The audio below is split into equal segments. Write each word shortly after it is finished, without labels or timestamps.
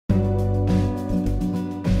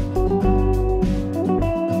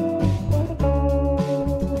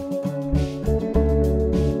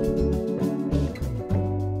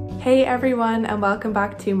Hey everyone, and welcome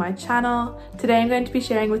back to my channel. Today I'm going to be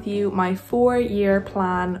sharing with you my 4-year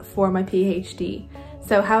plan for my PhD.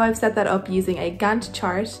 So how I've set that up using a Gantt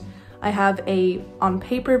chart. I have a on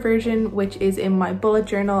paper version which is in my bullet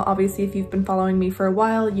journal. Obviously if you've been following me for a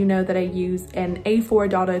while, you know that I use an A4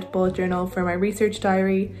 dotted bullet journal for my research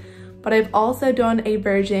diary, but I've also done a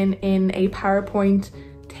version in a PowerPoint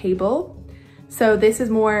table. So this is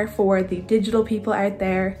more for the digital people out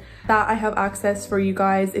there. That I have access for you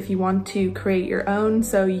guys if you want to create your own.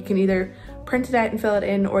 So you can either print it out and fill it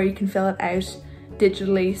in, or you can fill it out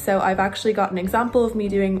digitally. So I've actually got an example of me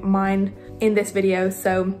doing mine in this video.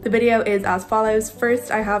 So the video is as follows.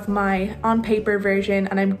 First, I have my on paper version,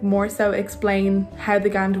 and I'm more so explain how the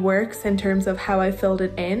Gantt works in terms of how I filled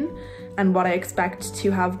it in and what I expect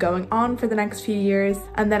to have going on for the next few years.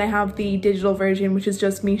 And then I have the digital version, which is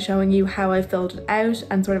just me showing you how I filled it out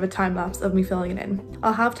and sort of a time lapse of me filling it in.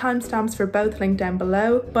 I'll have timestamps for both linked down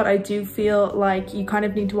below, but I do feel like you kind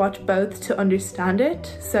of need to watch both to understand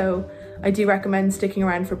it. So I do recommend sticking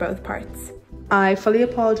around for both parts. I fully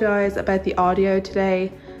apologize about the audio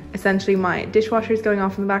today. Essentially my dishwasher is going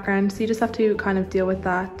off in the background, so you just have to kind of deal with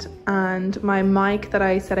that. And my mic that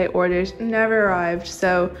I said I ordered never arrived,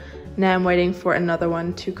 so now I'm waiting for another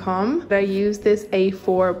one to come. I use this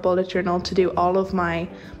A4 bullet journal to do all of my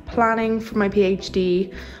planning for my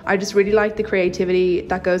PhD. I just really like the creativity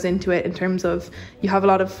that goes into it in terms of you have a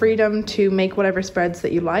lot of freedom to make whatever spreads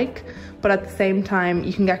that you like, but at the same time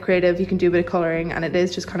you can get creative, you can do a bit of coloring, and it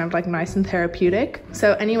is just kind of like nice and therapeutic.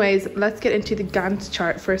 So anyways, let's get into the Gantt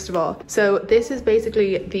chart first of all. So this is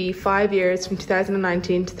basically the 5 years from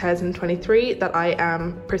 2019 to 2023 that I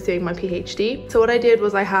am pursuing my PhD. So what I did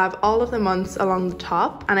was I have all of the months along the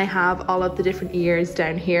top, and I have all of the different years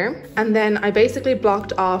down here. And then I basically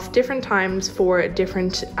blocked off different times for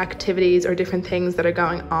different activities or different things that are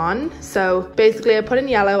going on. So basically I put in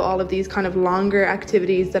yellow all of these kind of longer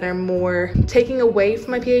activities that are more taking away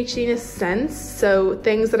from my PhD in a sense. So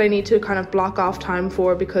things that I need to kind of block off time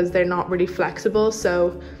for because they're not really flexible.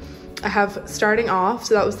 So I have starting off,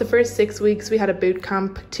 so that was the first 6 weeks, we had a boot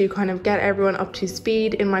camp to kind of get everyone up to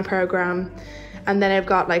speed in my program. And then I've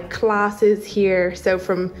got like classes here. So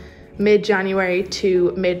from mid-January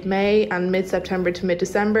to mid-May and mid-September to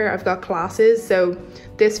mid-December, I've got classes. So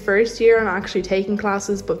this first year I'm actually taking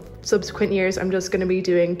classes, but subsequent years I'm just going to be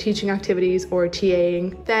doing teaching activities or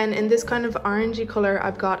TAing. Then in this kind of orangey color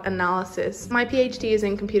I've got analysis. My PhD is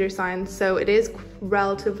in computer science, so it is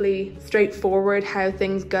relatively straightforward how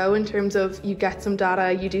things go in terms of you get some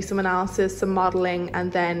data, you do some analysis, some modeling,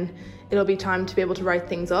 and then it'll be time to be able to write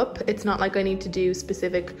things up. It's not like I need to do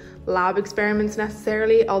specific lab experiments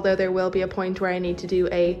necessarily, although there will be a point where I need to do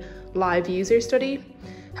a live user study.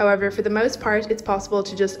 However, for the most part, it's possible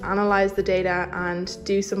to just analyze the data and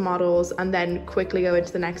do some models and then quickly go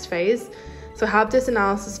into the next phase. So I have this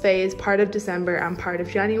analysis phase part of December and part of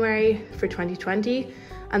January for 2020.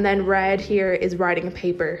 And then red here is writing a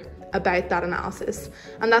paper about that analysis,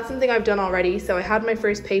 and that's something I've done already. So I had my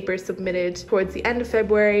first paper submitted towards the end of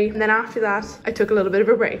February, and then after that I took a little bit of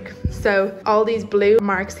a break. So all these blue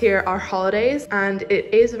marks here are holidays, and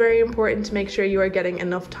it is very important to make sure you are getting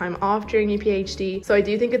enough time off during your PhD. So I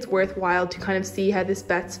do think it's worthwhile to kind of see how this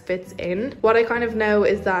best fits in. What I kind of know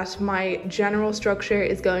is that my general structure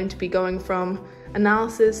is going to be going from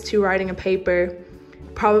analysis to writing a paper,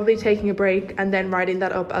 probably taking a break, and then writing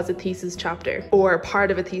that up as a thesis chapter or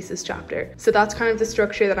part of a thesis chapter. So that's kind of the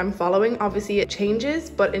structure that I'm following. Obviously it changes,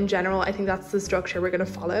 but in general I think that's the structure we're going to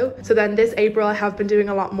follow. So then this April I have been doing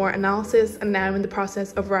a lot more analysis, and now I'm in the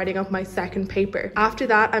process of writing up my second paper. After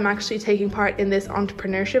that I'm actually taking part in this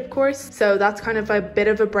entrepreneurship course, so that's kind of a bit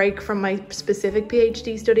of a break from my specific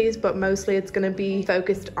PhD studies, but mostly it's going to be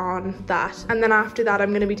focused on that. And then after that I'm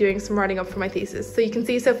going to be doing some writing up for my thesis. So you can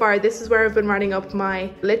see so far this is where I've been writing up my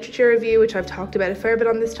literature review, which I've talked about a fair bit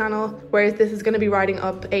on this channel, whereas this is going to be writing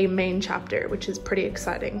up a main chapter, which is pretty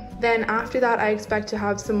exciting. Then after that I expect to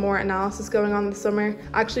have some more analysis going on this summer.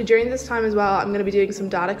 Actually during this time as well I'm going to be doing some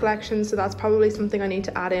data collection, so that's probably something I need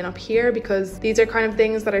to add in up here because these are kind of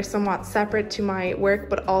things that are somewhat separate to my work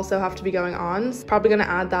but also have to be going on. So probably going to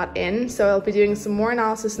add that in. So I'll be doing some more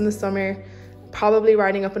analysis in the summer, probably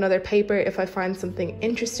writing up another paper if I find something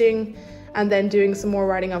interesting, and then doing some more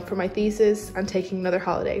writing up for my thesis and taking another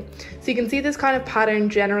holiday. So you can see this kind of pattern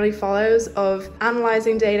generally follows of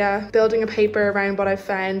analyzing data, building a paper around what I've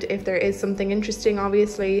found if there is something interesting.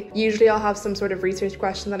 Obviously usually I'll have some sort of research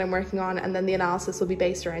question that I'm working on, and then the analysis will be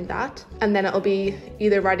based around that, and then it'll be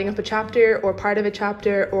either writing up a chapter or part of a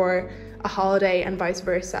chapter or a holiday and vice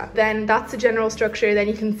versa. Then that's the general structure. Then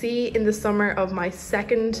you can see in the summer of my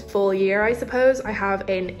second full year, I suppose, I have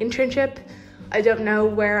an internship I don't know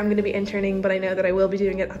where I'm going to be interning, but I know that I will be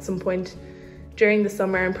doing it at some point during the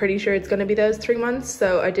summer. I'm pretty sure it's going to be those 3 months,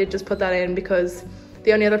 so I did just put that in because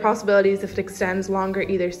the only other possibility is if it extends longer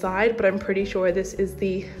either side, but I'm pretty sure this is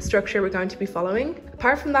the structure we're going to be following.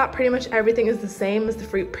 Apart from that, pretty much everything is the same as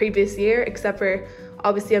the previous year, except for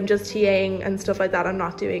obviously I'm just TAing and stuff like that. I'm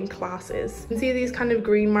not doing classes. You can see these kind of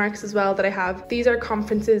green marks as well that I have. These are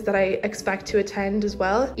conferences that I expect to attend as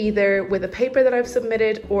well, either with a paper that I've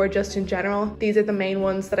submitted or just in general. These are the main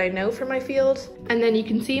ones that I know for my field. And then you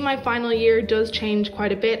can see my final year does change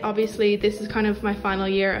quite a bit. Obviously, this is kind of my final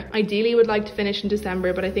year. Ideally would like to finish in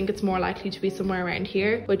December, but I think it's more likely to be somewhere around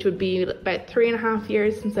here, which would be about 3.5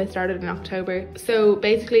 years since I started in October. So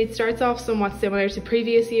basically it starts off somewhat similar to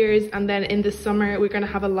previous years, and then in the summer we're going to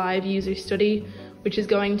have a live user study, which is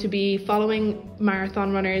going to be following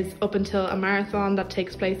marathon runners up until a marathon that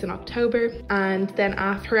takes place in October. And then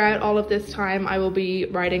throughout all of this time, I will be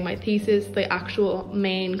writing my thesis, the actual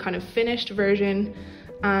main kind of finished version.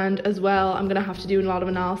 And as well, I'm gonna have to do a lot of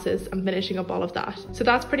analysis and finishing up all of that. So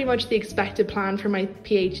that's pretty much the expected plan for my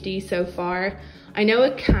PhD so far. I know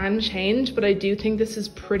it can change, but I do think this is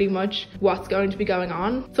pretty much what's going to be going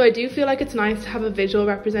on. So I do feel like it's nice to have a visual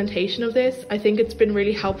representation of this. I think it's been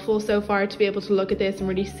really helpful so far to be able to look at this and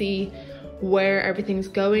really see where everything's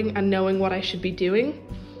going and knowing what I should be doing.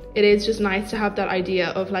 It is just nice to have that idea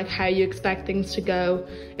of like how you expect things to go,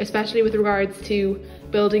 especially with regards to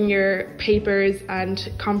building your papers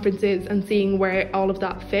and conferences and seeing where all of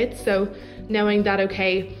that fits. So knowing that,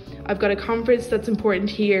 okay, I've got a conference that's important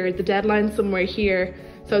here, the deadline's somewhere here,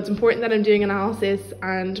 so it's important that I'm doing analysis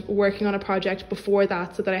and working on a project before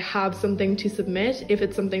that so that I have something to submit if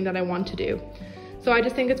it's something that I want to do. So I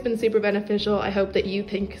just think it's been super beneficial. I hope that you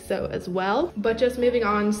think so as well. But just moving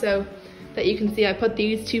on, so that you can see I put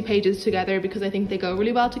these 2 pages together because I think they go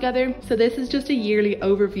really well together. So this is just a yearly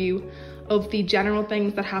overview of the general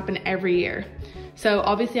things that happen every year. So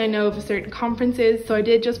obviously I know of certain conferences, so I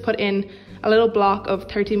did just put in a little block of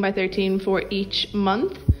 13 by 13 for each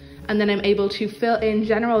month, and then I'm able to fill in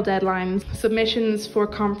general deadlines, submissions for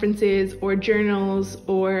conferences or journals,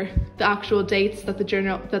 or the actual dates that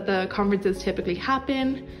the conferences typically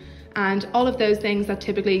happen, and all of those things that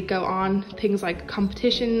typically go on, things like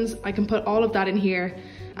competitions. I can put all of that in here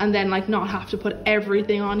and then like not have to put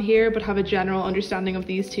everything on here, but have a general understanding of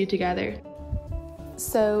these two together.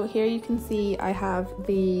 So here you can see I have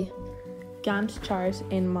the Gantt chart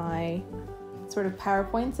in my sort of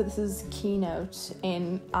PowerPoint. So this is Keynote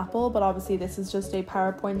in Apple, but obviously this is just a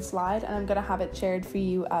PowerPoint slide, and I'm going to have it shared for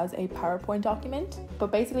you as a PowerPoint document.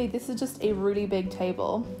 But basically this is just a really big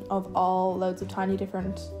table of all loads of tiny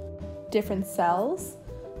different cells.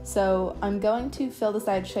 So I'm going to fill this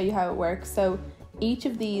out, show you how it works. So each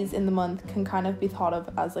of these in the month can kind of be thought of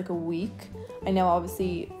as like a week. I know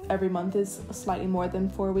obviously every month is slightly more than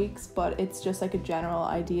 4 weeks, but it's just like a general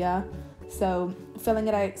idea. So filling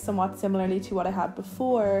it out somewhat similarly to what I had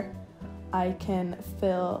before, I can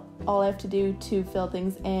all I have to do to fill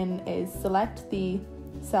things in is select the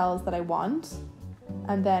cells that I want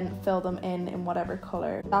and then fill them in whatever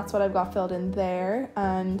color. That's what I've got filled in there,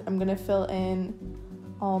 and I'm gonna fill in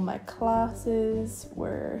all my classes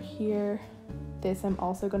were here. This I'm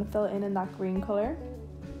also gonna fill in that green color.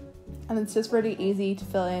 And it's just really easy to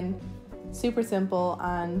fill in, super simple,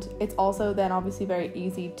 and it's also then obviously very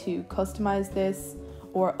easy to customize this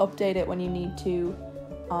or update it when you need to,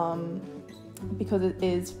 because it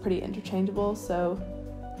is pretty interchangeable. So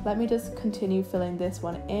let me just continue filling this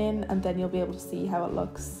one in, and then you'll be able to see how it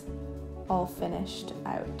looks all finished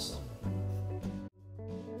out.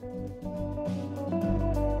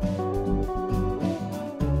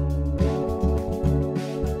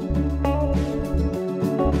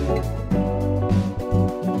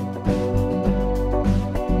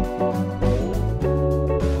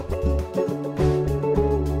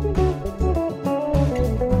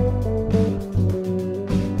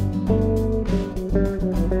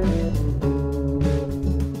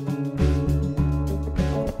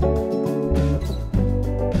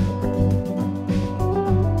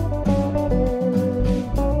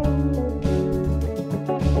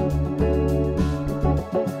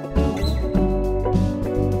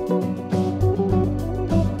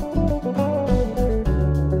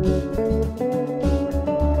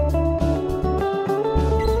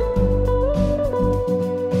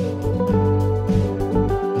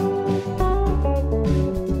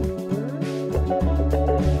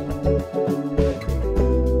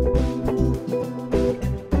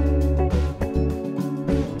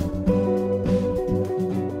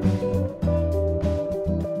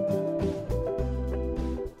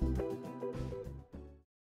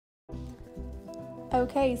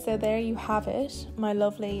 Okay, so there you have it, my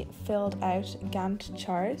lovely filled out Gantt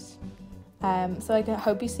chart. So I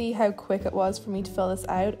hope you see how quick it was for me to fill this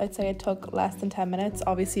out. I'd say it took less than 10 minutes,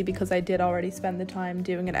 obviously because I did already spend the time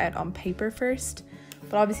doing it out on paper first.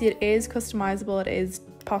 But obviously it is customizable, it is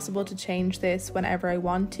possible to change this whenever I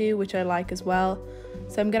want to, which I like as well.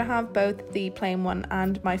 So I'm going to have both the plain one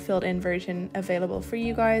and my filled in version available for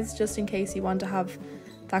you guys, just in case you want to have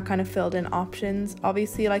that kind of filled in options.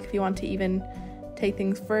 Obviously, like if you want to even take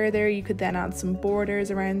things further, you could then add some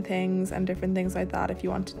borders around things and different things like that if you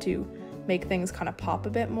wanted to make things kind of pop a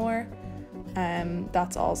bit more.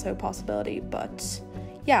 That's also a possibility, but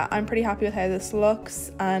yeah, I'm pretty happy with how this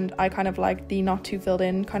looks, and I kind of like the not too filled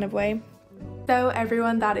in kind of way. So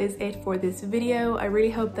everyone, that is it for this video. I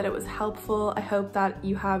really hope that it was helpful. I hope that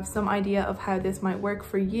you have some idea of how this might work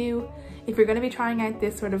for you. If you're going to be trying out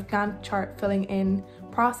this sort of Gantt chart filling in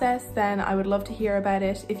process, then I would love to hear about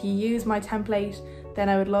it. If you use my template, then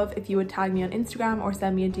I would love if you would tag me on Instagram or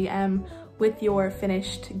send me a DM with your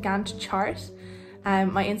finished Gantt chart.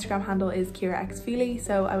 My Instagram handle is ciara_feely,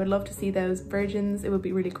 so I would love to see those versions. It would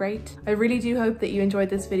be really great. I really do hope that you enjoyed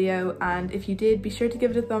this video, and if you did, be sure to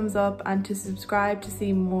give it a thumbs up and to subscribe to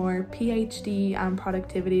see more PhD and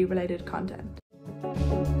productivity related content.